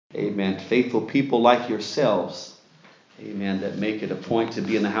Amen. Faithful people like yourselves. Amen. That make it a point to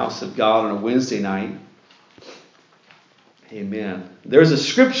be in the house of God on a Wednesday night. Amen. There's a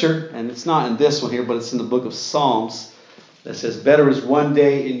scripture, and it's not in this one here, but it's in the book of Psalms, that says, better is one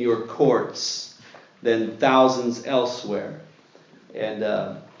day in your courts than thousands elsewhere.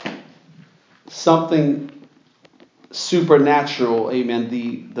 And something supernatural, amen,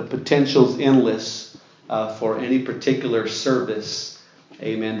 the potential's endless for any particular service.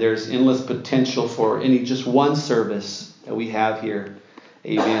 Amen. There's endless potential for any just one service that we have here.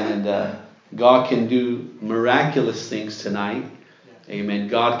 Amen. And God can do miraculous things tonight. Amen.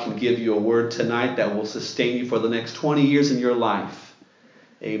 God can give you a word tonight that will sustain you for the next 20 years in your life.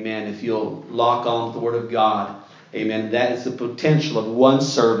 Amen. If you'll lock on with the Word of God. Amen. That is the potential of one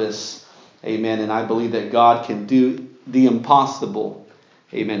service. Amen. And I believe that God can do the impossible.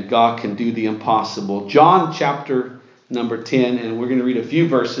 Amen. God can do the impossible. John chapter number 10, and we're going to read a few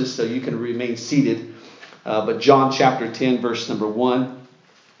verses so you can remain seated. But John chapter 10, verse number 1.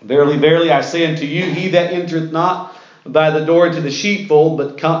 Verily, verily, I say unto you, he that entereth not by the door into the sheepfold,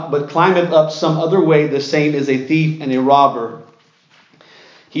 but climbeth up some other way, the same is a thief and a robber.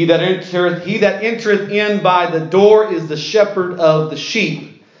 He that entereth in by the door is the shepherd of the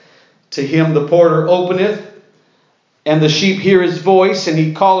sheep. To him the porter openeth, and the sheep hear his voice, and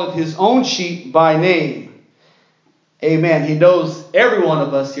he calleth his own sheep by name. Amen. He knows every one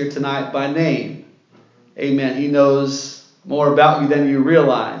of us here tonight by name. Amen. He knows more about you than you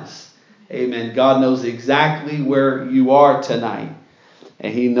realize. Amen. God knows exactly where you are tonight.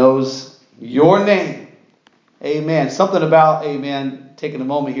 And He knows your name. Amen. Something about, amen, taking a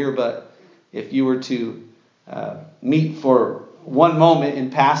moment here, but if you were to meet for one moment in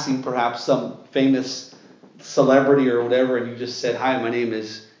passing, perhaps some famous celebrity or whatever, and you just said, hi, my name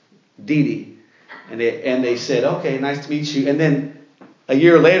is Dee Dee. And they said, okay, nice to meet you. And then a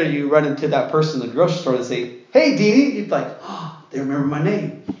year later, you run into that person in the grocery store and say, hey, Dee Dee. You'd be like, oh, they remember my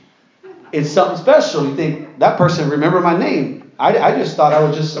name. It's something special. You think, that person remembered my name. I just thought I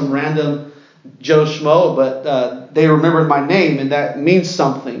was just some random Joe Schmo, but they remembered my name, and that means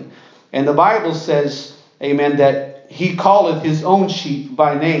something. And the Bible says, amen, that He calleth His own sheep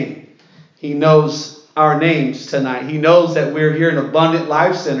by name. He knows our names tonight. He knows that we're here in Abundant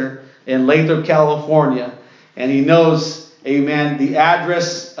Life Center in Lathrop, California. And He knows, amen, the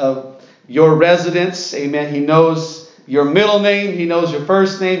address of your residence. Amen. He knows your middle name. He knows your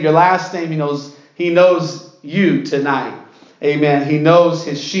first name, your last name. He knows you tonight. Amen. He knows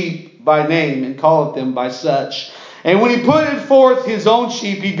His sheep by name and calleth them by such. And when He putteth forth His own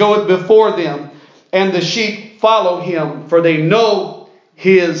sheep, He goeth before them, and the sheep follow Him, for they know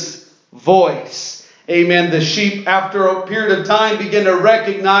His voice. Amen. The sheep, after a period of time, begin to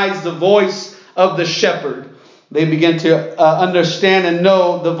recognize the voice of the shepherd. They begin to understand and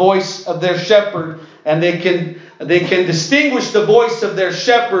know the voice of their shepherd, and they can distinguish the voice of their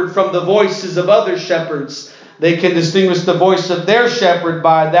shepherd from the voices of other shepherds. They can distinguish the voice of their shepherd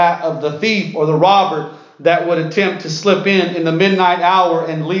by that of the thief or the robber that would attempt to slip in the midnight hour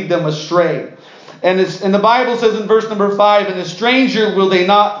and lead them astray. And the Bible says in verse number 5, and a stranger will they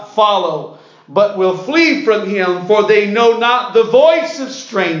not follow, but will flee from him, for they know not the voice of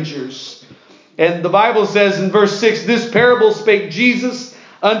strangers. And the Bible says in verse 6, this parable spake Jesus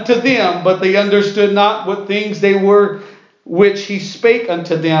unto them, but they understood not what things they were which He spake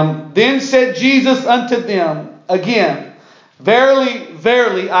unto them. Then said Jesus unto them again, verily,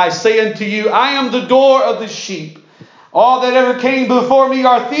 verily, I say unto you, I am the door of the sheep. All that ever came before me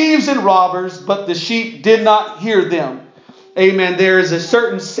are thieves and robbers, but the sheep did not hear them. Amen. There is a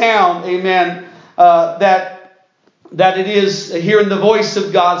certain sound, amen, that it is hearing the voice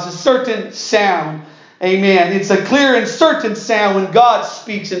of God. It's a certain sound. Amen. It's a clear and certain sound when God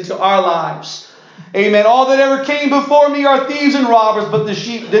speaks into our lives. Amen. All that ever came before me are thieves and robbers, but the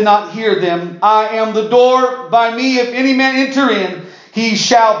sheep did not hear them. I am the door. By me, if any man enter in, he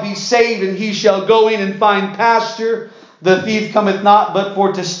shall be saved, and he shall go in and find pasture. The thief cometh not but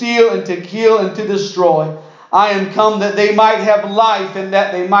for to steal and to kill and to destroy. I am come that they might have life, and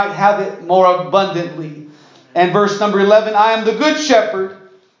that they might have it more abundantly. And verse number 11, I am the good shepherd.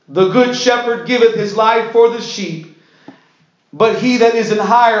 The good shepherd giveth his life for the sheep. But he that is an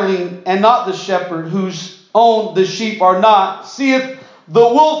hireling, and not the shepherd, whose own the sheep are not, seeth the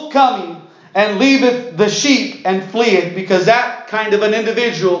wolf coming, and leaveth the sheep, and fleeth. Because that kind of an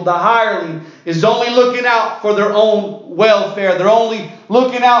individual, the hireling, is only looking out for their own welfare. They're only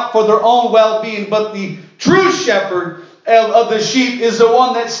looking out for their own well-being. But the true shepherd of the sheep is the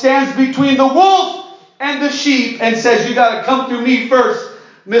one that stands between the wolf and the sheep, and says, you got to come through me first,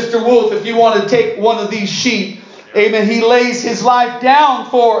 Mr. Wolf, if you want to take one of these sheep. Amen. He lays his life down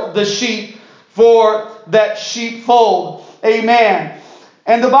for the sheep, for that sheepfold. Amen.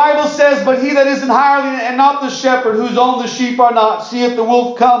 And the Bible says, but he that is an hireling and not the shepherd, whose own the sheep are not, seeth the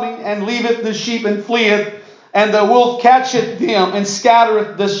wolf coming, and leaveth the sheep and fleeth, and the wolf catcheth them, and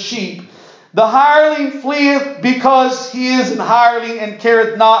scattereth the sheep. The hireling fleeth because he is an hireling, and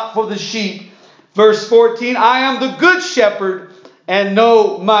careth not for the sheep. Verse 14, I am the good shepherd, and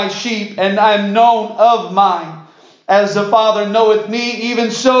know my sheep, and I am known of mine. As the Father knoweth me,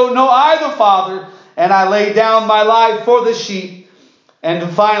 even so know I the Father, and I lay down my life for the sheep.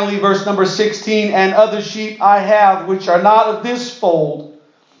 And finally, verse number 16, and other sheep I have, which are not of this fold.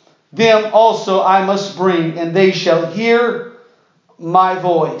 Them also I must bring, and they shall hear my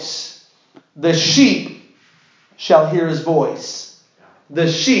voice. The sheep shall hear his voice. The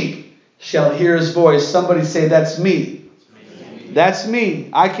sheep shall hear his voice. Somebody say, that's me. That's me.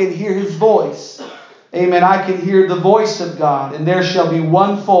 I can hear his voice. Amen. I can hear the voice of God. And there shall be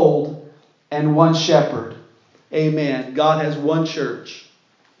one fold and one shepherd. Amen. God has one church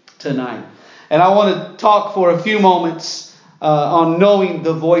tonight. And I want to talk for a few moments on knowing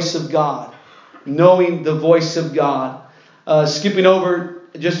the voice of God. Knowing the voice of God. Skipping over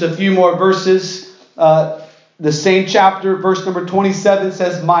just a few more verses. The same chapter, verse number 27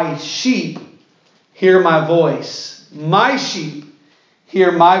 says, my sheep hear my voice. My sheep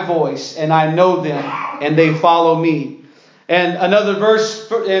hear my voice, and I know them, and they follow me. And another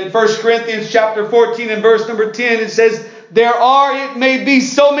verse in 1 Corinthians chapter 14 and verse number 10, it says, there are, it may be,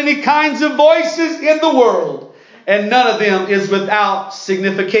 so many kinds of voices in the world, and none of them is without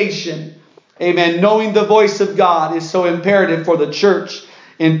signification. Amen. Knowing the voice of God is so imperative for the church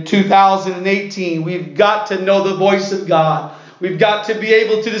in 2018. We've got to know the voice of God. We've got to be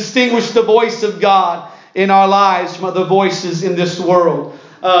able to distinguish the voice of God in our lives from other voices in this world.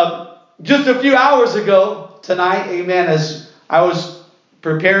 Just a few hours ago tonight, amen, as I was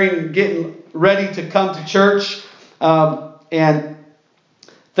preparing, getting ready to come to church, and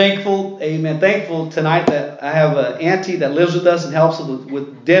thankful tonight that I have an auntie that lives with us and helps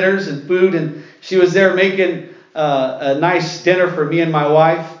with dinners and food, and she was there making a nice dinner for me and my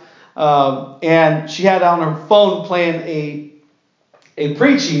wife, and she had on her phone playing a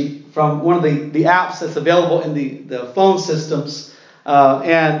preaching from one of the apps that's available in the phone systems.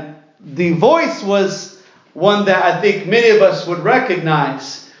 And the voice was one that I think many of us would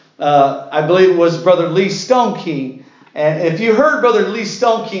recognize. I believe it was Brother Lee Stoneking. And if you heard Brother Lee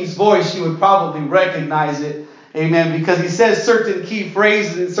Stoneking's voice, you would probably recognize it. Amen. Because he says certain key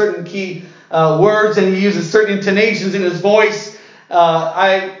phrases and certain key words, and he uses certain intonations in his voice.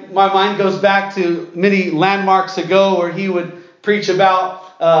 My mind goes back to many landmarks ago where he would preach about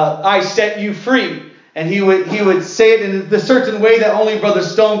I set you free. And he would say it in a certain way that only Brother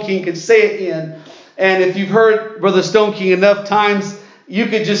Stoneking could say it in. And if you've heard Brother Stoneking enough times, you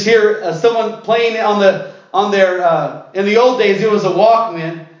could just hear someone playing it on their in the old days it was a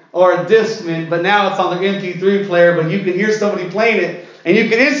Walkman or a Discman, but now it's on their MP3 player. But you can hear somebody playing it, and you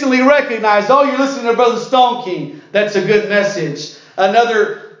can instantly recognize, oh, you're listening to Brother Stoneking. That's a good message.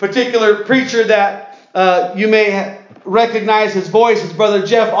 Another particular preacher that you may recognize his voice is Brother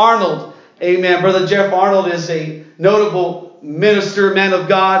Jeff Arnold. Amen. Brother Jeff Arnold is a notable minister, man of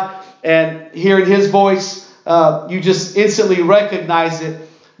God, and hearing his voice, you just instantly recognize it.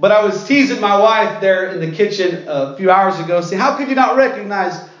 But I was teasing my wife there in the kitchen a few hours ago, saying, how could you not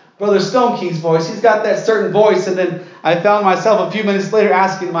recognize Brother Stoneking's voice? He's got that certain voice. And then I found myself a few minutes later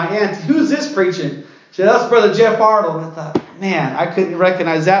asking my auntie, who's this preaching? She said, that's Brother Jeff Arnold. And I thought, man, I couldn't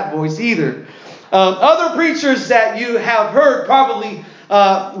recognize that voice either. Other preachers that you have heard probably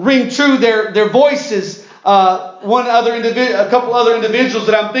ring true their voices. A couple other individuals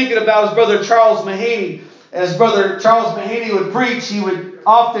that I'm thinking about is Brother Charles Mahaney. As Brother Charles Mahaney would preach, he would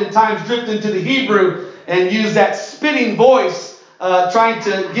oftentimes drift into the Hebrew and use that spitting voice, trying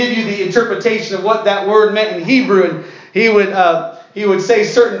to give you the interpretation of what that word meant in Hebrew. And he would say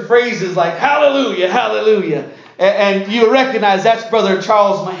certain phrases like hallelujah, hallelujah. And you recognize that's Brother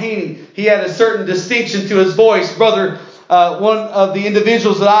Charles Mahaney. He had a certain distinction to his voice. One of the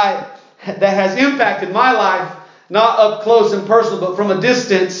individuals that has impacted my life, not up close and personal, but from a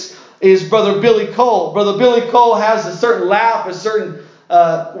distance, is Brother Billy Cole. Brother Billy Cole has a certain laugh, a certain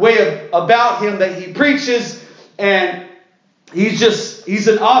way about him that he preaches, and he's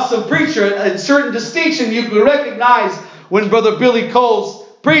an awesome preacher. A certain distinction you can recognize when Brother Billy Cole's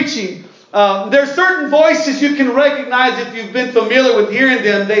preaching. There are certain voices you can recognize if you've been familiar with hearing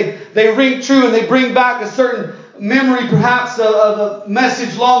them. They ring true and they bring back a certain memory perhaps of a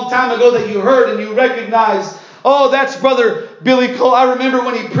message long time ago that you heard, and you recognize oh, that's Brother Billy Cole. I remember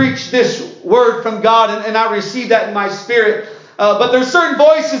when he preached this word from God, and I received that in my spirit. But there's certain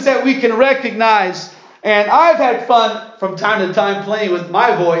voices that we can recognize. And I've had fun from time to time playing with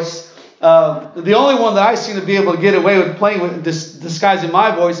my voice. The only one that I seem to be able to get away with playing with, disguising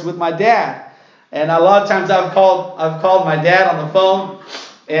my voice, with my dad. And a lot of times I've called my dad on the phone,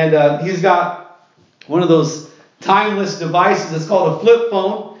 and he's got one of those timeless devices. It's called a flip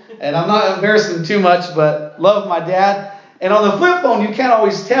phone, and I'm not embarrassing him too much, but love my dad. And on the flip phone, you can't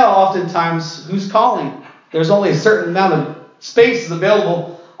always tell oftentimes who's calling. There's only a certain amount of space is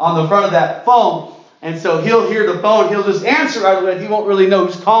available on the front of that phone. And so he'll hear the phone, he'll just answer right away, he won't really know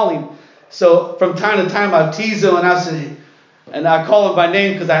who's calling. So from time to time I've teased him, and I say, and I call him by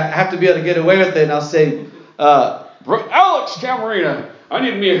name because I have to be able to get away with it, and I'll say, Alex Camarena, I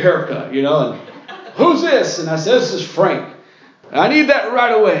need me a haircut, and who's this? And I say, this is Frank. I need that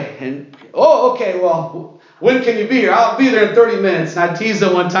right away. And, oh, okay, well, when can you be here? I'll be there in 30 minutes. And I teased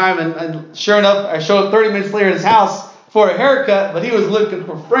him one time, and sure enough, I showed up 30 minutes later at his house for a haircut, but he was looking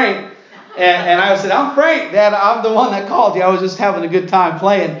for Frank. And I said, I'm Frank, Dad. I'm the one that called you. I was just having a good time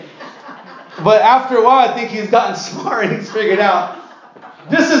playing. But after a while, I think he's gotten smart and he's figured out,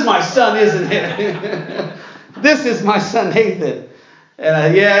 this is my son, isn't it? This is my son, Nathan.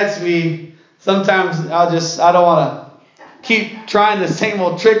 And yeah, it's me. Sometimes I don't want to keep trying the same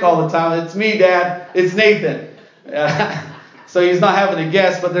old trick all the time. It's me, Dad. It's Nathan. So he's not having to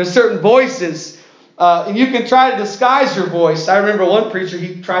guess, but there's certain voices. And you can try to disguise your voice. I remember one preacher,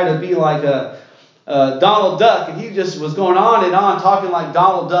 he tried to be like a Donald Duck, and he just was going on and on talking like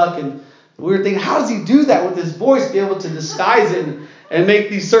Donald Duck, and we were thinking, how does he do that with his voice, be able to disguise it and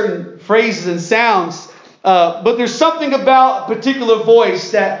make these certain phrases and sounds? But there's something about a particular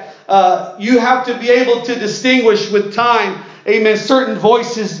voice that you have to be able to distinguish with time. Amen. Certain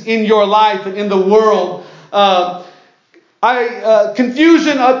voices in your life and in the world.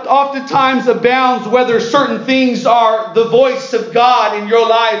 Confusion oftentimes abounds whether certain things are the voice of God in your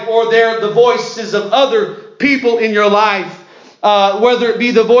life or they're the voices of other people in your life. Whether it be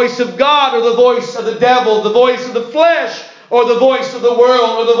the voice of God or the voice of the devil, the voice of the flesh or the voice of the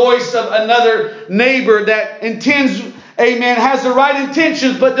world or the voice of another neighbor that intends, amen, has the right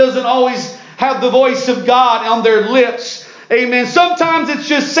intentions but doesn't always have the voice of God on their lips. Amen. Sometimes it's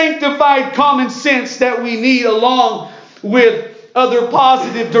just sanctified common sense that we need along with other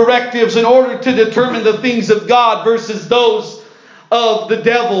positive directives in order to determine the things of God versus those of the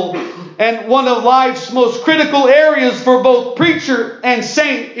devil. And one of life's most critical areas for both preacher and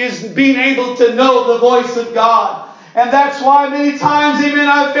saint is being able to know the voice of God. And that's why many times, amen,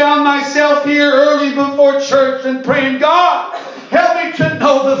 I found myself here early before church and praying, God, help me to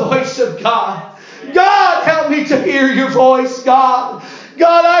know the voice of God. God, help me to hear your voice, God.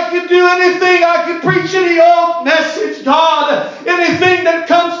 God, I could do anything. I could preach any old message, God. Anything that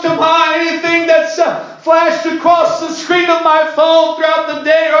comes to mind, anything that's flashed across the screen of my phone throughout the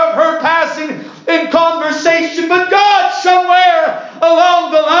day, or I've heard passing in conversation. But God, somewhere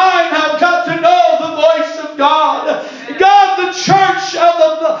along the line, I've got to know the voice of God. God, the church of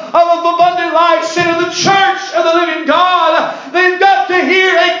Abundant Life Center, the church of the living God, they've got to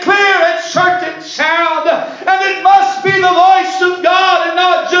hear a clear and certain sound. And it must be the voice of God and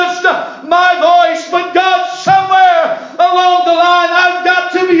not just my voice, but God, somewhere along the line, I've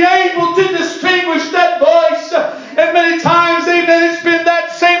got to be able to distinguish that voice. And many times, amen, it's been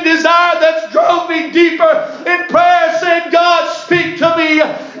that same desire that's drove me deeper in prayer, saying, God, speak to me.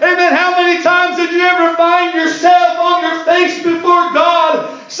 Amen. How many times did you ever find yourself on your face before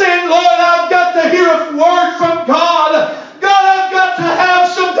God saying, Lord, I've got to hear a word from God. God, I've got to have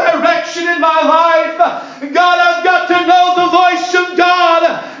some direction in my life. God, I've got to know the voice of God.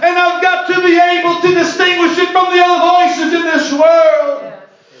 And I've got to be able to distinguish it from the other voices in this world. Yes.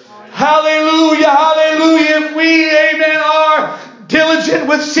 Hallelujah, hallelujah. If we, amen, are diligent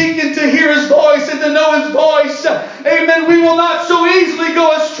with seeking to hear His voice and to know His voice, amen, we will not so easily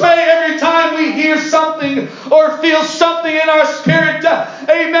go astray every time we hear something or feel something in our spirit.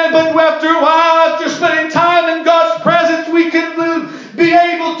 Amen. But after a while, after spending time in God's presence, we can be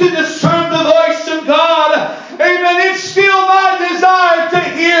able to discern the voice of God. Amen. It's still my desire to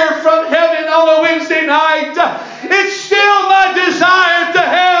hear from heaven on a Wednesday night. It's still my desire to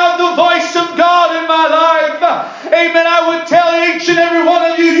have the voice of God in my life. Amen. I would tell each and every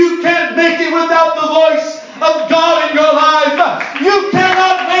one of you, you can't make it without the voice of God in your life. You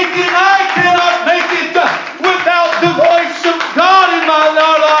cannot make it. I cannot make it without the voice of God in our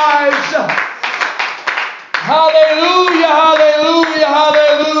lives. Hallelujah, hallelujah,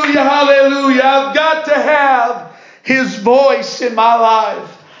 hallelujah, hallelujah. I've got to have His voice in my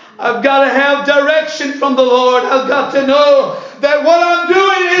life. I've got to have direction from the Lord. I've got to know that what I'm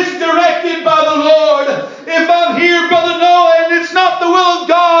doing is directed by the Lord. If I'm here, Brother Noah, and it's not the will of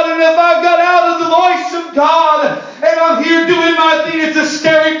God, and if I've got out of the voice of God, and I'm here doing my thing, it's a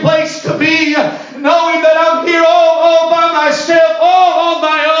scary place to be, knowing that I'm here all by myself, all on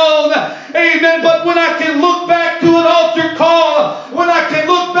my own. Amen. But when I can look back to an altar call, when I can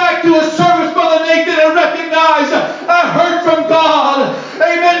look back to a service, Brother Nathan, and recognize I heard from God.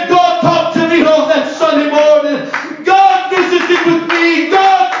 Amen. God talked to me on that Sunday morning. God visited with me.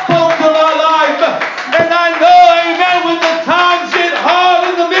 God spoke to my life. And I know, amen, when the times get hard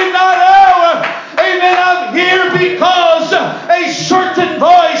in the midnight hour, amen, I'm here because a certain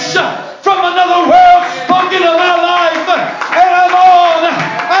voice from another world spoke into my life. And I'm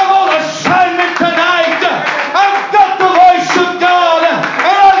on assignment tonight. I've got the voice of God.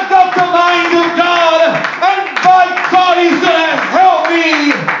 And I've got the mind of God. And by God, He's going to help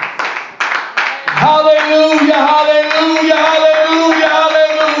me. Hallelujah, hallelujah, hallelujah,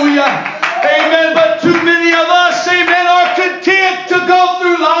 hallelujah. Amen. But too many of us, amen, are content to go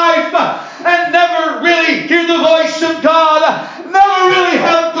through life and never really hear the voice of God. Never really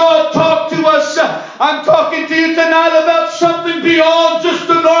have God talk to us. I'm talking to you tonight about something beyond just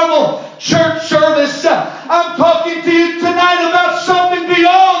a normal church service. I'm talking to you tonight about something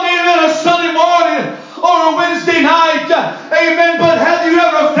beyond, amen, a Sunday morning or a Wednesday night. Amen. But have you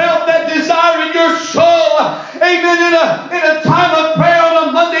ever felt that desire in your soul? Amen. In a time of prayer on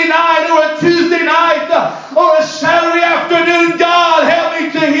a Monday night or a Tuesday night or a Saturday afternoon. God, help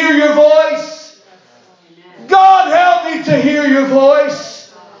me to hear your voice. God, help me to hear your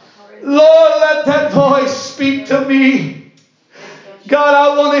voice. Lord, let that voice speak to me. God,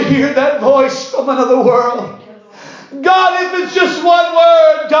 I want to hear that voice from another world. God, if it's just one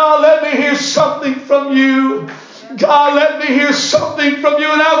word, God, let me hear something from you. God, let me hear something from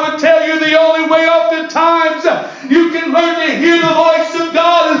you. And I would tell you the only way oftentimes you can learn to hear the voice of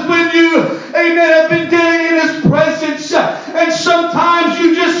God is when you, amen, have been getting in His presence. And sometimes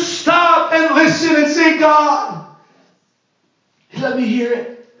you just stop and listen and say, God, let me hear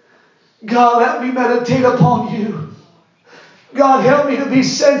it. God, let me meditate upon you. God, help me to be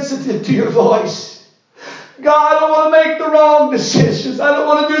sensitive to your voice. God, I don't want to make the wrong decisions. I don't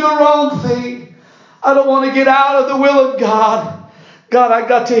want to do the wrong thing. I don't want to get out of the will of God. God, I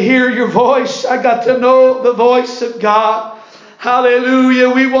got to hear your voice. I got to know the voice of God. Hallelujah.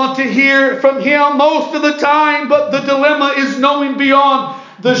 We want to hear from Him most of the time, but the dilemma is knowing beyond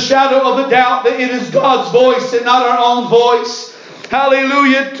the shadow of a doubt that it is God's voice and not our own voice.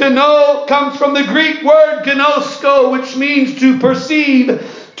 Hallelujah. To know comes from the Greek word gnosko, which means to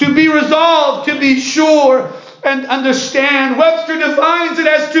perceive, to be resolved, to be sure, and understand. Webster defines it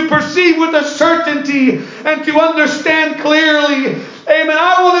as to perceive with a certainty and to understand clearly. Amen.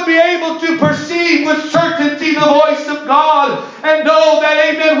 I want to be able to perceive with certainty the voice of God and know that,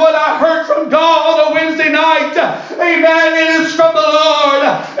 amen, what I heard from God on a Wednesday night, amen, it is from the Lord.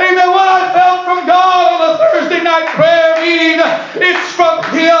 Amen. What I felt from God on a Thursday night prayer meeting, it's from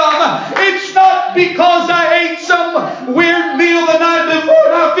Him. It's not because I ate some weird meal the night before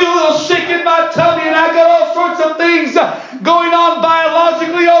and I feel a little sick in my tummy and I got all sorts of things going on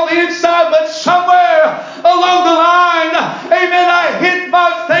biologically on the inside, but somewhere along the line, amen, I hit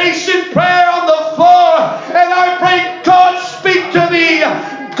my face in prayer on the floor and I pray, God, speak to me.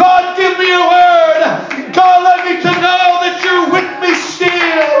 God, give me a word. God, let me to know that you're with me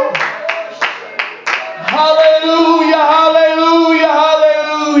still. Hallelujah, hallelujah,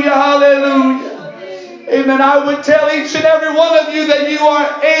 hallelujah, hallelujah. Amen. I would tell each and every one of you that you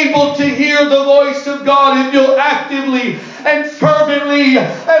are able to hear the voice of God if you'll actively and fervently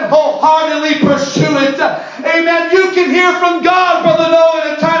and wholeheartedly pursue it. Amen. You can hear from God, Brother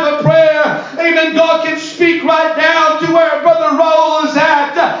Noah, in a time of prayer. Amen. God can speak right down to where Brother Raul is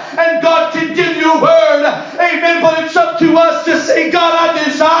at. And God can give you a word. Amen. But it's up to us to say, God, I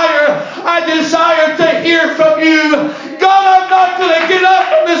desire to hear from you. God, I'm not going to get up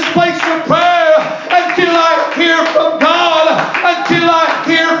from this place of prayer until I hear from God, until I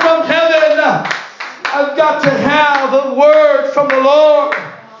hear from heaven. I've got to have a word from the Lord.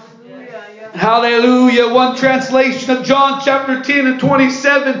 Hallelujah. One translation of John chapter 10 and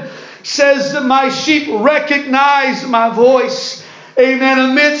 27 says that my sheep recognize my voice.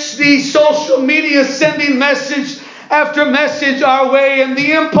 Amen. Amidst the social media sending message after message our way and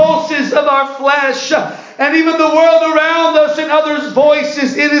the impulses of our flesh and even the world around us and others'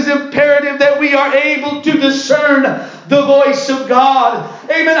 voices, it is imperative that we are able to discern the voice of God.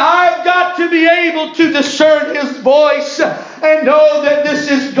 Amen. I've got to be able to discern His voice and know that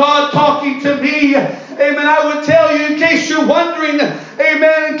this is God talking to me. Amen. I would tell you, in case you're wondering,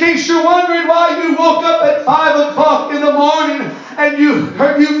 amen, in case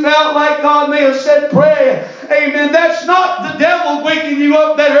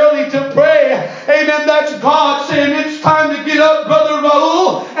early to pray. Amen. That's God saying it's time to get up, Brother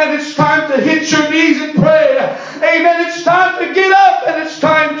Raul, and it's time to hit your knees and pray. Amen. It's time to get up and it's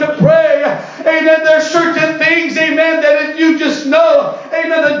time to pray. Amen. There's certain things, amen, that if you just know,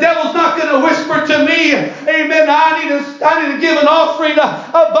 amen, the devil's not going to whisper to me, amen, I need to give an offering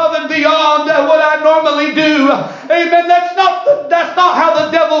above and beyond what I normally do. Amen. That's not how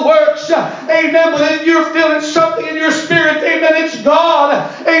the devil works. Amen. But if you're feeling something in your spirit, amen, it's God.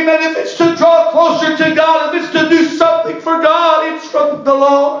 Amen. If it's to draw closer to God, if it's to do something for God, it's from the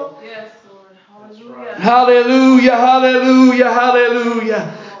Lord. Yes, Lord. Hallelujah. Hallelujah. Hallelujah.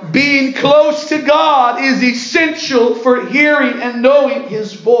 Hallelujah. Being close to God is essential for hearing and knowing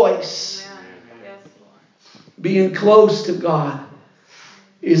His voice. Yes, Lord. Being close to God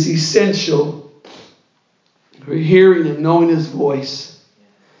is essential for hearing and knowing His voice.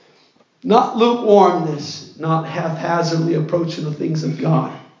 Not lukewarmness, not haphazardly approaching the things of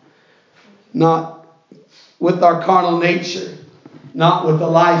God. Not with our carnal nature. Not with a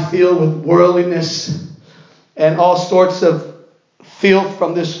life filled with worldliness and all sorts of filth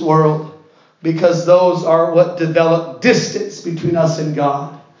from this world. Because those are what develop distance between us and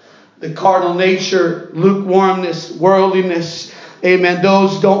God. The carnal nature, lukewarmness, worldliness, amen,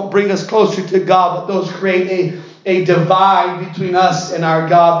 those don't bring us closer to God, but those create a divide between us and our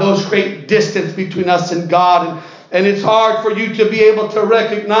God. Those create distance between us and God. And it's hard for you to be able to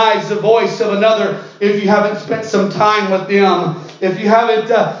recognize the voice of another if you haven't spent some time with them. If you haven't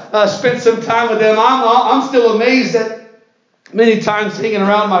spent some time with them, I'm still amazed at many times hanging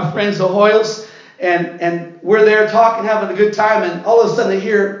around my friends, the Hoyles, and we're there talking, having a good time, and all of a sudden they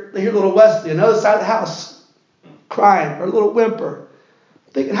hear little Wesley on the other side of the house crying or a little whimper.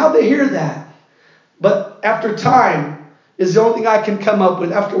 Thinking, how'd they hear that? But after time is the only thing I can come up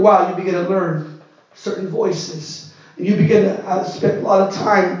with. After a while, you begin to learn certain voices. And you begin to spend a lot of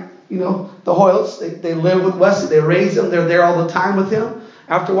time, the Hoyles, they live with Wesley, they raise him, they're there all the time with him.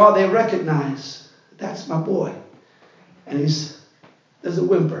 After a while, they recognize, that's my boy. And there's a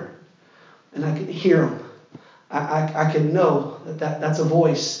whimper. And I can hear him. I can know that's a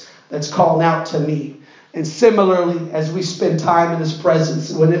voice that's calling out to me. And similarly, as we spend time in His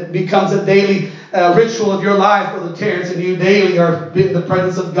presence, when it becomes a daily ritual of your life, Brother Terrence, and you daily are in the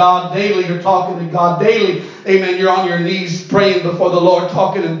presence of God, daily you're talking to God, daily, amen, you're on your knees praying before the Lord,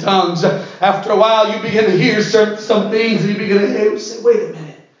 talking in tongues. After a while, you begin to hear some things, and you begin to say, wait a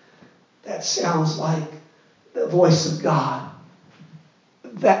minute, that sounds like the voice of God.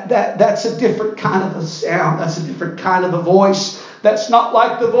 That's a different kind of a sound. That's a different kind of a voice. That's not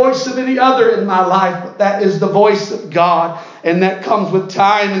like the voice of any other in my life, but that is the voice of God. And that comes with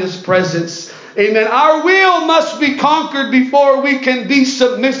time in His presence. Amen. Our will must be conquered before we can be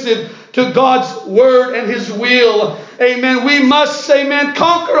submissive to God's word and His will. Amen. We must, amen,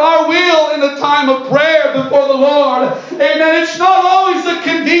 conquer our will in the time of prayer before the Lord. Amen. It's not always the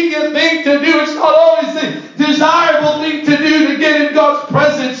convenient thing to do. It's not always the desirable thing to do to get in God's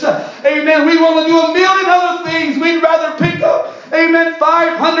presence. Amen. We want to do a million other things. We'd rather pick up, amen,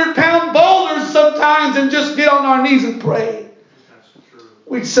 500-pound boulders sometimes and just get on our knees and pray.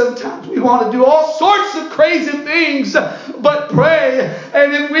 Sometimes we want to do all sorts of crazy things, but pray.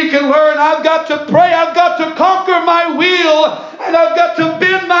 And if we can learn, I've got to pray. I've got to conquer my will. And I've got to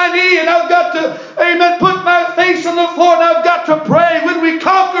bend my knee. And I've got to, amen, put my face on the floor. And I've got to pray. When we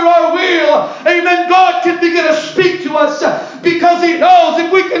conquer our will, amen, God can begin to speak to us. Because He knows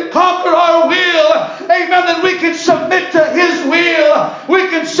if we can conquer our will, amen, then we can submit to His will. We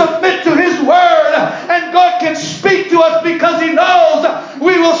can submit to His word. And God can speak to us because He knows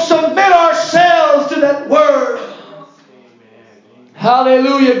we will submit ourselves to that word. Amen.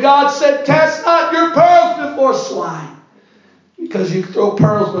 Hallelujah. God said, cast not your pearls before swine. Because you throw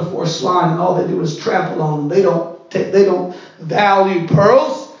pearls before swine and all they do is trample on them. They don't value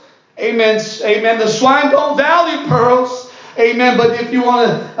pearls. Amen. Amen. The swine don't value pearls. Amen. But if you want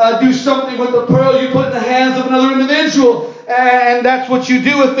to do something with the pearl, you put it in the hands of another individual. And that's what you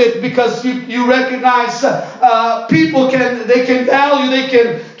do with it, because you recognize people can value, they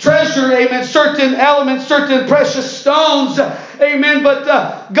can treasure, amen, certain elements, certain precious stones, amen. But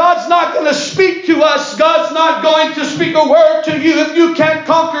God's not going to speak to us. God's not going to speak a word to you if you can't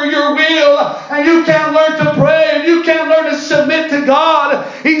conquer your will and you can't learn to pray and you can't learn to submit to God.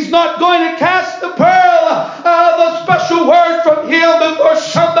 He's not going to cast the pearl of a special word from Him before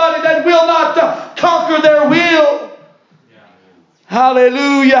somebody that will not conquer their will.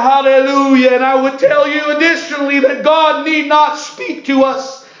 Hallelujah, hallelujah. And I would tell you additionally that God need not speak to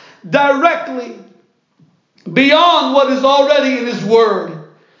us directly beyond what is already in His Word.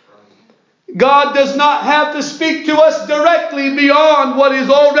 God does not have to speak to us directly beyond what is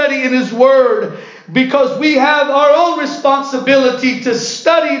already in His Word, because we have our own responsibility to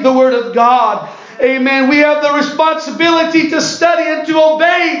study the Word of God. Amen. We have the responsibility to study and to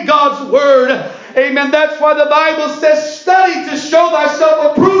obey God's Word. Amen. That's why the Bible says, study to show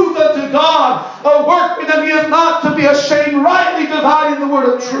thyself approved unto God, a workman that needeth not to be ashamed, rightly dividing the word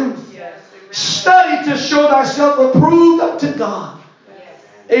of truth. Study to show thyself approved unto God.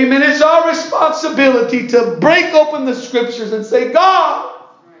 Amen. It's our responsibility to break open the Scriptures and say, God,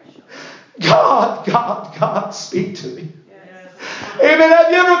 speak to me. Amen. Have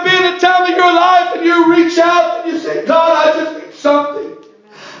you ever been in a time of your life and you reach out and you say, God, I just need something.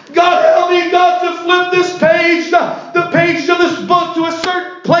 God, help me, God, to flip this page, the page of this book to a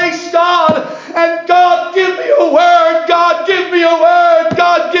certain place, God. And God, give me a word. God, give me a word.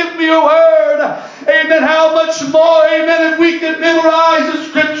 God, give me a word. Amen. How much more, amen, if we could memorize the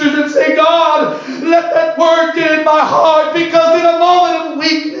Scriptures and say, God, let that word get in my heart. Because in a moment of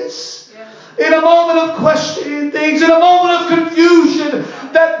weakness, in a moment of questioning things, in a moment of confusion,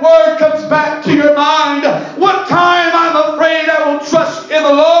 that word comes back to your mind. One time I'm afraid I will trust in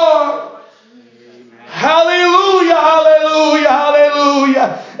the Lord. Hallelujah, hallelujah,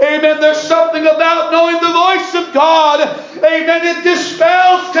 hallelujah. Amen. There's something about knowing the voice of God. Amen. It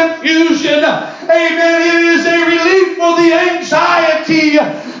dispels confusion. Amen. It is a relief for the anxiety.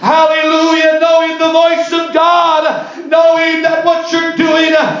 Hallelujah. Knowing the voice of God. Knowing that what you're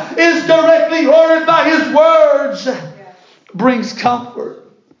doing is directly ordered by His words. Brings comfort.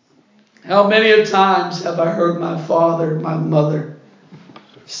 How many a times have I heard my father, my mother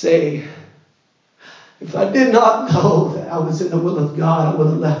say, if I did not know that I was in the will of God, I would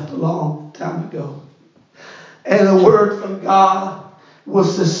have left a long time ago. And a word from God will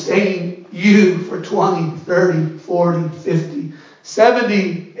sustain you for 20, 30, 40, 50,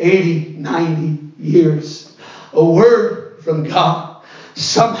 70, 80, 90 years. A word from God.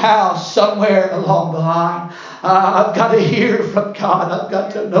 Somehow, somewhere along the line, I've got to hear from God. I've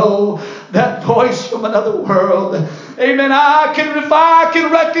got to know that voice from another world. Amen. If I can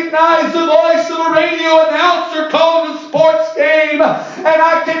recognize the voice of a radio announcer calling a sports game, and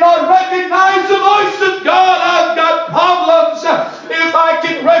I cannot recognize the voice of God, I've got problems. If I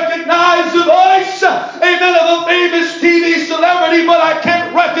can recognize the voice, amen, of a famous TV celebrity, but I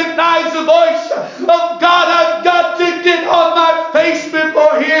can't recognize the voice of God, I've got to get on my face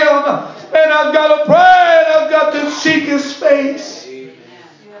before Him. And I've got to pray, and I've got to seek His face. Amen.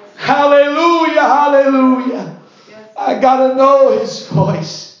 Hallelujah, hallelujah. Yes. I got to know His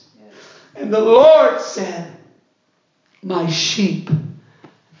voice. Yes. And the Lord said, my sheep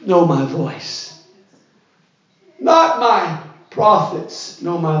know my voice. Not my prophets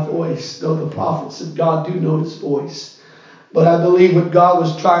know my voice, though the prophets of God do know His voice. But I believe what God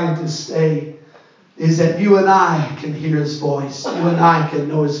was trying to say is that you and I can hear His voice. You and I can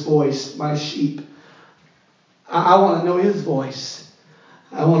know His voice. My sheep. I want to know His voice.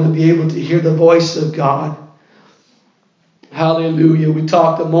 I want to be able to hear the voice of God. Hallelujah. We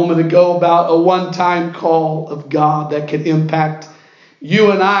talked a moment ago about a one-time call of God that can impact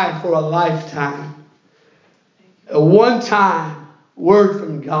you and I for a lifetime. A one-time word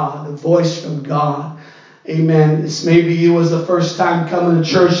from God, a voice from God. Amen. This maybe you was the first time coming to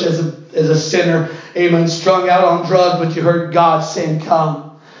church as a sinner. Amen. Strung out on drugs, but you heard God saying,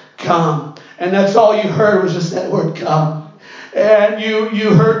 come, come. And that's all you heard was just that word, come. And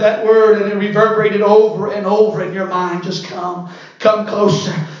you heard that word and it reverberated over and over in your mind. Just come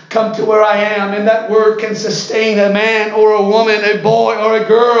closer. Come to where I am. And that word can sustain a man or a woman, a boy or a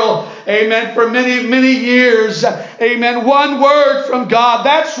girl. Amen. For many, many years. Amen. One word from God.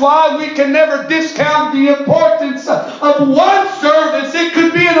 That's why we can never discount the importance of one service. It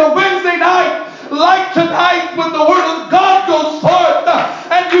could be in a Wednesday night like tonight when the Word of God goes forth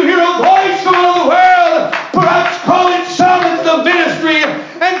and you hear a voice from another world, perhaps calling some into the ministry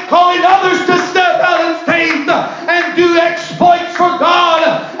and calling others to step out in faith and do exploits for God.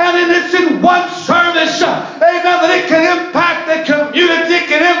 And then it's in one service, amen, that it can impact the community, it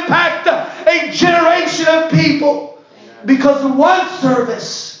can impact a generation of people. Because of one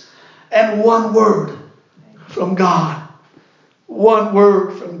service and one word from God. One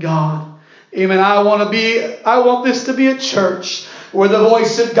word from God. Amen. I want this to be a church where the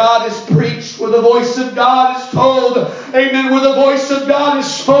voice of God is preached, where the voice of God is told. Amen. Where the voice of God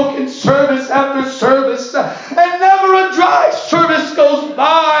is spoken service after service. And never a dry service goes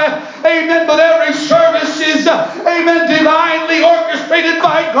by. Amen. But every service is, amen, divinely orchestrated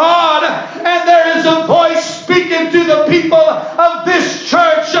by God. And there is a voice speaking to the people of this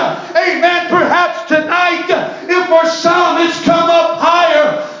church. Amen. Perhaps tonight, if for some it's come up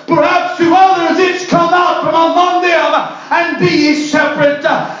higher, perhaps to others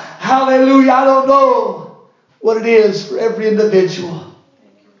Hallelujah. I don't know what it is for every individual.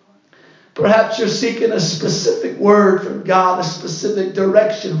 Perhaps you're seeking a specific word from God, a specific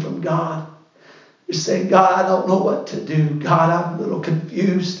direction from God. You're saying, God, I don't know what to do. God, I'm a little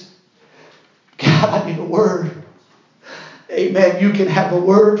confused. God, I need a word. Amen. You can have a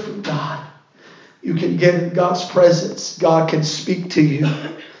word from God. You can get in God's presence. God can speak to you.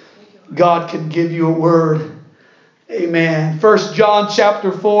 God can give you a word. Amen. 1 John chapter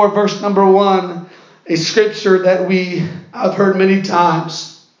 4, verse number 1, a scripture that I've heard many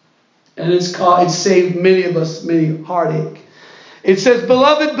times. And it's saved many of us many heartache. It says,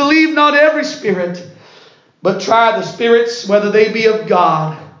 Beloved, believe not every spirit, but try the spirits, whether they be of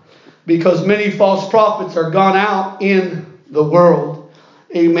God, because many false prophets are gone out in the world.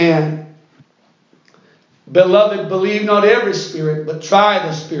 Amen. Beloved, believe not every spirit, but try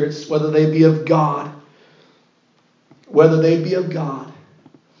the spirits, whether they be of God. Whether they be of God.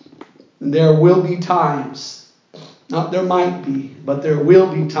 And there will be times, not there might be, but there will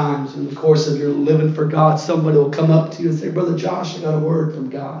be times in the course of your living for God, somebody will come up to you and say, Brother Josh, I got a word from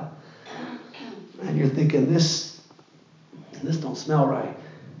God. And you're thinking, this don't smell right.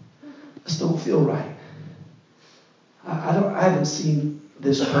 This don't feel right. I haven't seen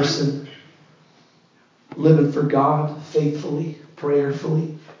this person living for God faithfully,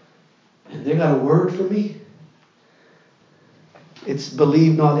 prayerfully, and they got a word for me. It's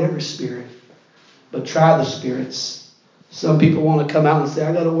believe not every spirit, but try the spirits. Some people want to come out and say,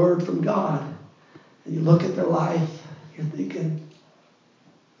 I got a word from God. And you look at their life, you're thinking,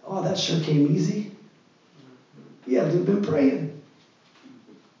 oh, that sure came easy. Yeah, they've been praying.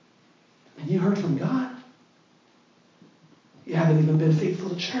 And you heard from God. You haven't even been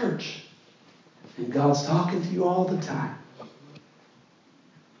faithful to church. And God's talking to you all the time.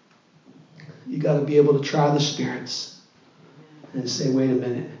 You got to be able to try the spirits and say, wait a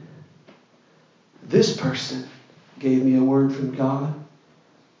minute. This person gave me a word from God.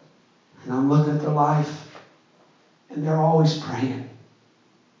 And I'm looking at their life. And they're always praying.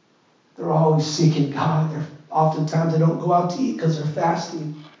 They're always seeking God. Oftentimes they don't go out to eat because they're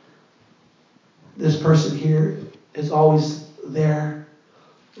fasting. This person here is always there,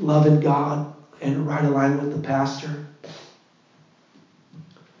 loving God and right aligned with the pastor.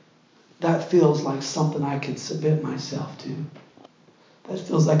 That feels like something I can submit myself to. That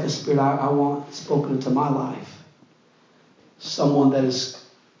feels like a spirit I want spoken into my life. Someone that is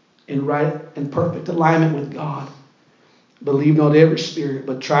in right and perfect alignment with God. Believe not every spirit,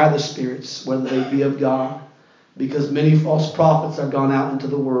 but try the spirits, whether they be of God, because many false prophets are gone out into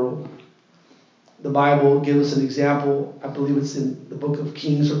the world. The Bible gives us an example. I believe it's in the book of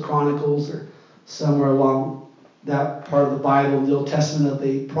Kings or Chronicles or somewhere along that part of the Bible, in the Old Testament, of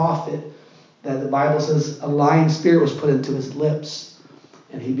a prophet, that the Bible says a lying spirit was put into his lips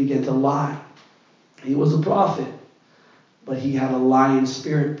and he began to lie. He was a prophet, but he had a lying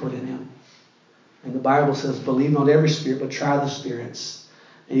spirit put in him. And the Bible says, believe not every spirit, but try the spirits.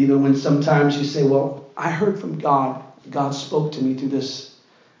 And even when sometimes you say, well, I heard from God. God spoke to me through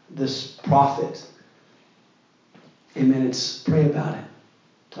this prophet. Amen. It's pray about it.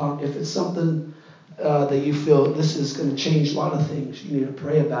 Talk. If it's something that you feel this is going to change a lot of things, you need to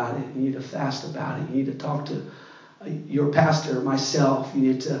pray about it. You need to fast about it. You need to talk to your pastor, myself. You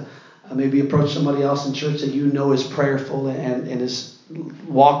need to maybe approach somebody else in church that you know is prayerful and is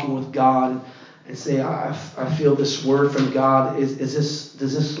walking with God, and say, I feel this word from God. Does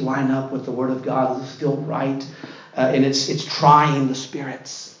this line up with the word of God? Does this feel right? And it's trying the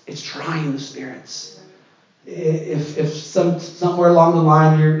spirits. It's trying the spirits. If somewhere along the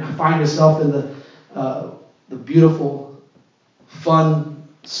line you find yourself in the beautiful, fun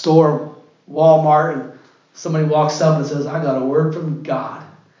store, Walmart, and somebody walks up and says, I got a word from God.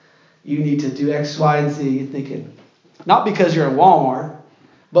 You need to do X, Y, and Z. You're thinking, not because you're in Walmart,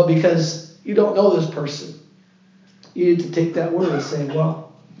 but because you don't know this person. You need to take that word and say,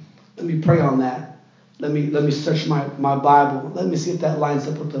 well, let me pray on that. Let me search my Bible. Let me see if that lines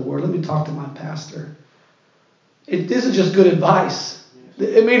up with the word. Let me talk to my pastor. This is just good advice.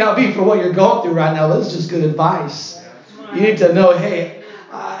 It may not be for what you're going through right now, but it's just good advice. You need to know, hey,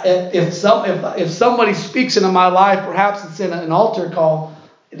 if somebody speaks into my life, perhaps it's in an altar call,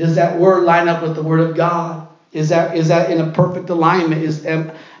 does that word line up with the word of God? Is that in a perfect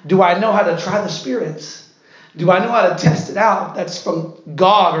alignment? Do I know how to try the spirits? Do I know how to test it out? If that's from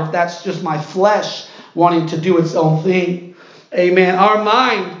God or if that's just my flesh wanting to do its own thing. Amen. Our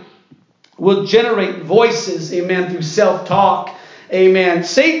mind will generate voices, amen, through self-talk. Amen.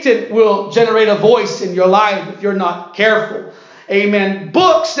 Satan will generate a voice in your life if you're not careful. Amen.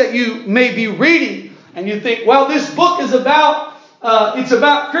 Books that you may be reading and you think, well, this book is about it's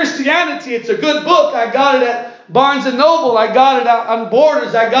about Christianity. It's a good book. I got it at Barnes and Noble. I got it out on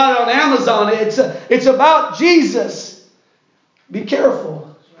Borders. I got it on Amazon. It's about Jesus. Be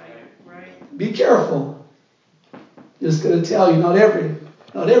careful. Right. Be careful. Just going to tell you, not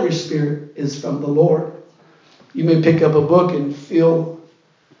every spirit is from the Lord. You may pick up a book and feel,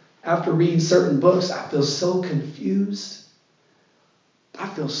 after reading certain books, I feel so confused. I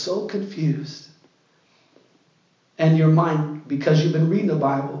feel so confused. And your mind, because you've been reading the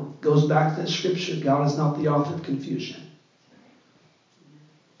Bible, goes back to that scripture. God is not the author of confusion.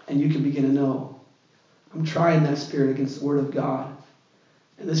 And you can begin to know, I'm trying that spirit against the Word of God.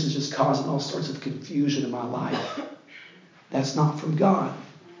 And this is just causing all sorts of confusion in my life. That's not from God.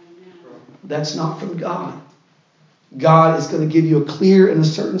 That's not from God. God is going to give you a clear and a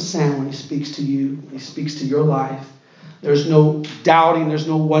certain sound when He speaks to you. When He speaks to your life. There's no doubting. There's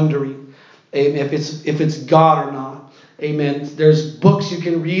no wondering if it's God or not. Amen. There's books you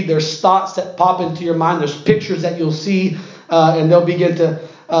can read. There's thoughts that pop into your mind. There's pictures that you'll see, and they'll begin to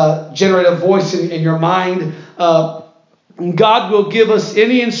generate a voice in your mind. God will give us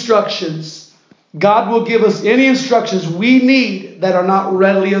any instructions. God will give us any instructions we need that are not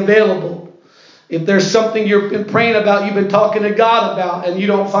readily available. If there's something you've been praying about, you've been talking to God about, and you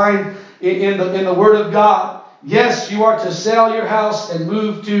don't find in the Word of God, yes, you are to sell your house and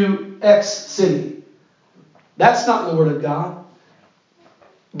move to X city. That's not in the Word of God.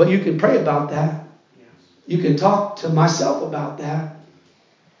 But you can pray about that. You can talk to myself about that.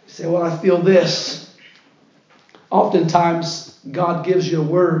 You say, well, I feel this. Oftentimes, God gives you a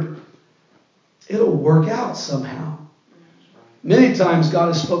word. It'll work out somehow. Many times, God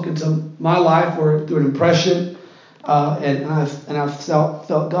has spoken to my life or through an impression, and I've felt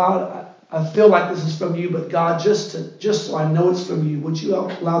God, I feel like this is from you, but God, just so I know it's from you, would you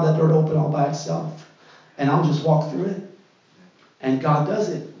allow that door to open all by itself? And I'll just walk through it. And God does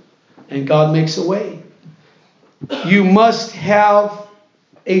it. And God makes a way. You must have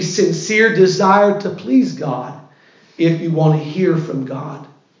a sincere desire to please God if you want to hear from God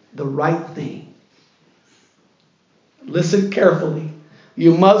the right thing. Listen carefully.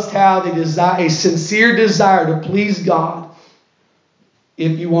 You must have a sincere desire to please God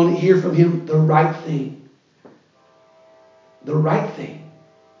if you want to hear from Him the right thing. The right thing.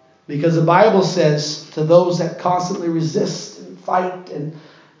 Because the Bible says to those that constantly resist and fight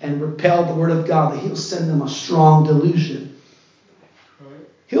and repel the Word of God, that He'll send them a strong delusion.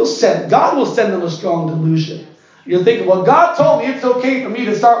 God will send them a strong delusion. You're thinking, well, God told me it's okay for me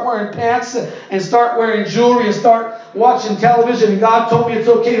to start wearing pants and start wearing jewelry and start watching television, and God told me it's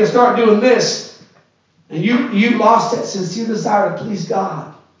okay to start doing this. And you lost that sincere desire to please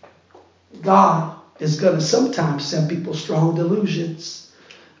God. God is going to sometimes send people strong delusions,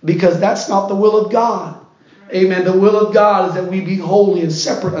 because that's not the will of God. Amen. The will of God is that we be holy and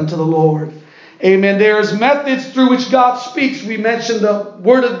separate unto the Lord. Amen. There's methods through which God speaks. We mentioned the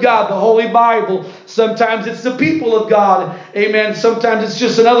Word of God, the Holy Bible. Sometimes it's the people of God. Amen. Sometimes it's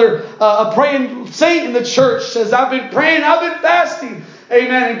just a praying saint in the church says, I've been praying, I've been fasting.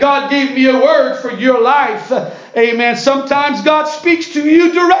 Amen. And God gave me a word for your life. Amen. Sometimes God speaks to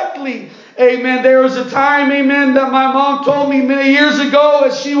you directly. Amen. There was a time, amen, that my mom told me many years ago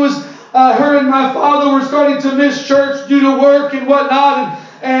as she was, her and my father were starting to miss church due to work and whatnot.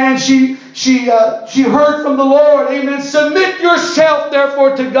 And she heard from the Lord. Amen. Submit yourself,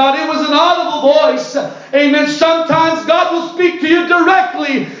 therefore, to God. It was an audible voice. Amen. Sometimes God will speak to you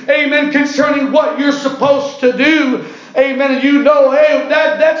directly. Amen. Concerning what you're supposed to do. Amen. And you know, hey,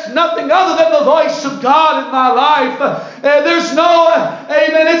 that's nothing other than the voice of God in my life. There's no,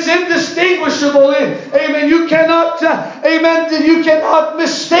 amen, it's indistinguishable. Amen. You cannot, amen, you cannot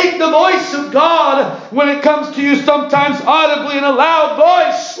mistake the voice of God when it comes to you, sometimes audibly in a loud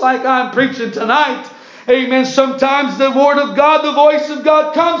voice like I'm preaching tonight. Amen. Sometimes the Word of God, the voice of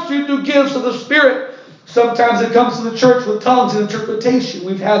God comes to you through gifts of the Spirit. Sometimes it comes to the church with tongues and interpretation.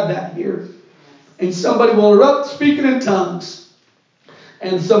 We've had that here. And somebody will erupt speaking in tongues.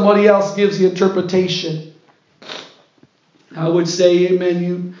 And somebody else gives the interpretation. I would say, amen,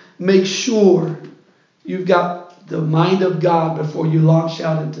 you make sure you've got the mind of God before you launch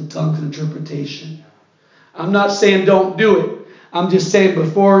out into tongues and interpretation. I'm not saying don't do it. I'm just saying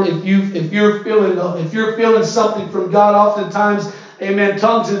before, if you're feeling something from God, oftentimes, amen,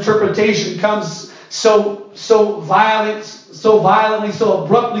 tongues and interpretation comes so violently, so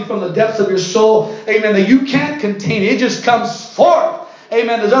abruptly from the depths of your soul, amen, that you can't contain it. It just comes forth.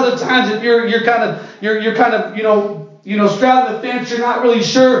 Amen. There's other times if you're kind of straddling the fence, you're not really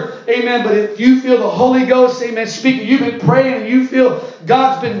sure, amen, but if you feel the Holy Ghost, amen, speaking, you've been praying and you feel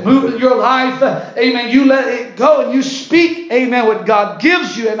God's been moving your life, amen, you let it go and you speak, amen, what God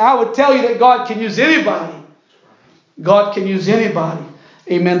gives you. And I would tell you that God can use anybody. God can use anybody,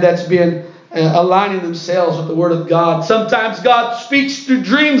 amen, that's been aligning themselves with the Word of God. Sometimes God speaks through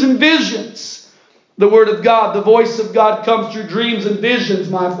dreams and visions. The Word of God, the voice of God comes through dreams and visions.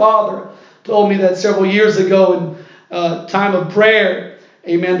 My father told me that several years ago in time of prayer,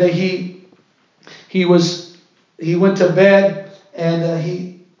 amen, that he went to bed and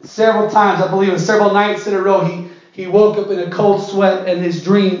he several times, I believe it was several nights in a row, he woke up in a cold sweat, and his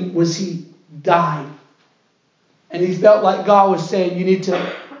dream was he died. And he felt like God was saying, you need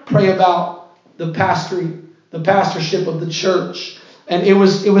to pray about the pastorship of the church. And it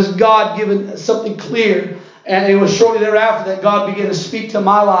was God giving something clear. And it was shortly thereafter that God began to speak to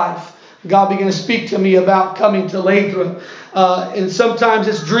my life. God began to speak to me about coming to Lathrop. And sometimes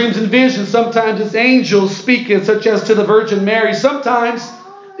it's dreams and visions. Sometimes it's angels speaking, such as to the Virgin Mary. Sometimes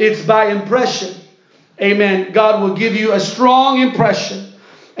it's by impression. Amen. God will give you a strong impression.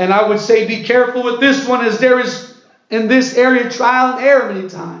 And I would say be careful with this one, as there is in this area trial and error many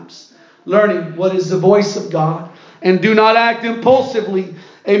times. Learning what is the voice of God. And do not act impulsively,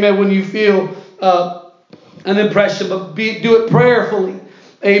 amen, when you feel an impression, but do it prayerfully.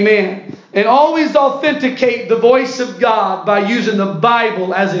 Amen. And always authenticate the voice of God by using the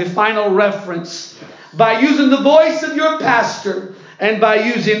Bible as a final reference. By using the voice of your pastor and by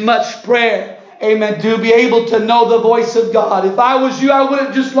using much prayer. Amen. To be able to know the voice of God. If I was you, I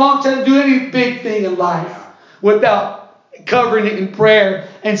wouldn't just launch out and do any big thing in life without covering it in prayer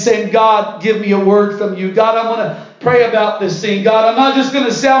and saying, God, give me a word from you. God, I'm going to pray about this thing. God, I'm not just going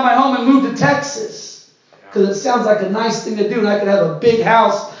to sell my home and move to Texas, because it sounds like a nice thing to do, and I could have a big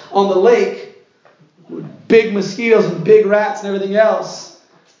house on the lake with big mosquitoes and big rats and everything else.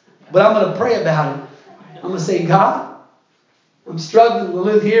 But I'm going to pray about it. I'm going to say, God, I'm struggling to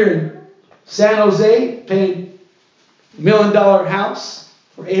live here in San Jose, paying $1 million house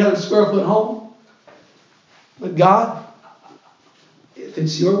for 800 square foot home. But God, if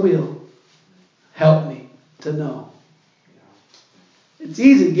it's your will, help me to know. It's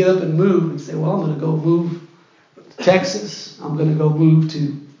easy to get up and move and say, well, I'm going to go move to Texas. I'm going to go move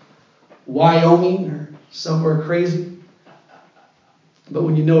to Wyoming or somewhere crazy. But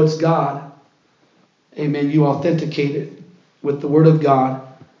when you know it's God, amen, you authenticate it with the Word of God,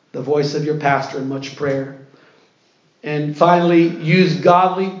 the voice of your pastor, and much prayer. And finally, use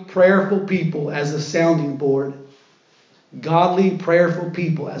godly, prayerful people as a sounding board. Godly, prayerful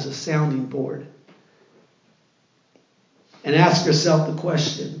people as a sounding board. And ask yourself the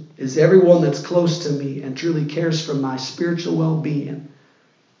question, is everyone that's close to me and truly cares for my spiritual well-being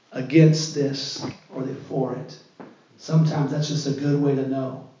against this, or are they for it? Sometimes that's just a good way to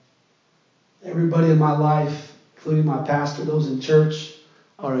know. Everybody in my life, including my pastor, those in church,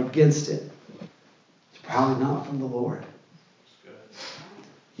 are against it. It's probably not from the Lord.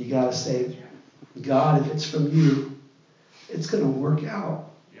 You got to say, God, if it's from you, it's going to work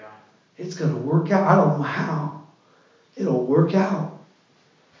out. Yeah. It's going to work out. I don't know how. It'll work out.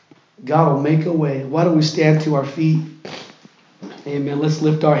 God will make a way. Why don't we stand to our feet? Amen. Let's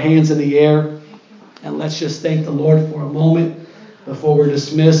lift our hands in the air and let's just thank the Lord for a moment before we're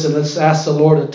dismissed, and let's ask the Lord to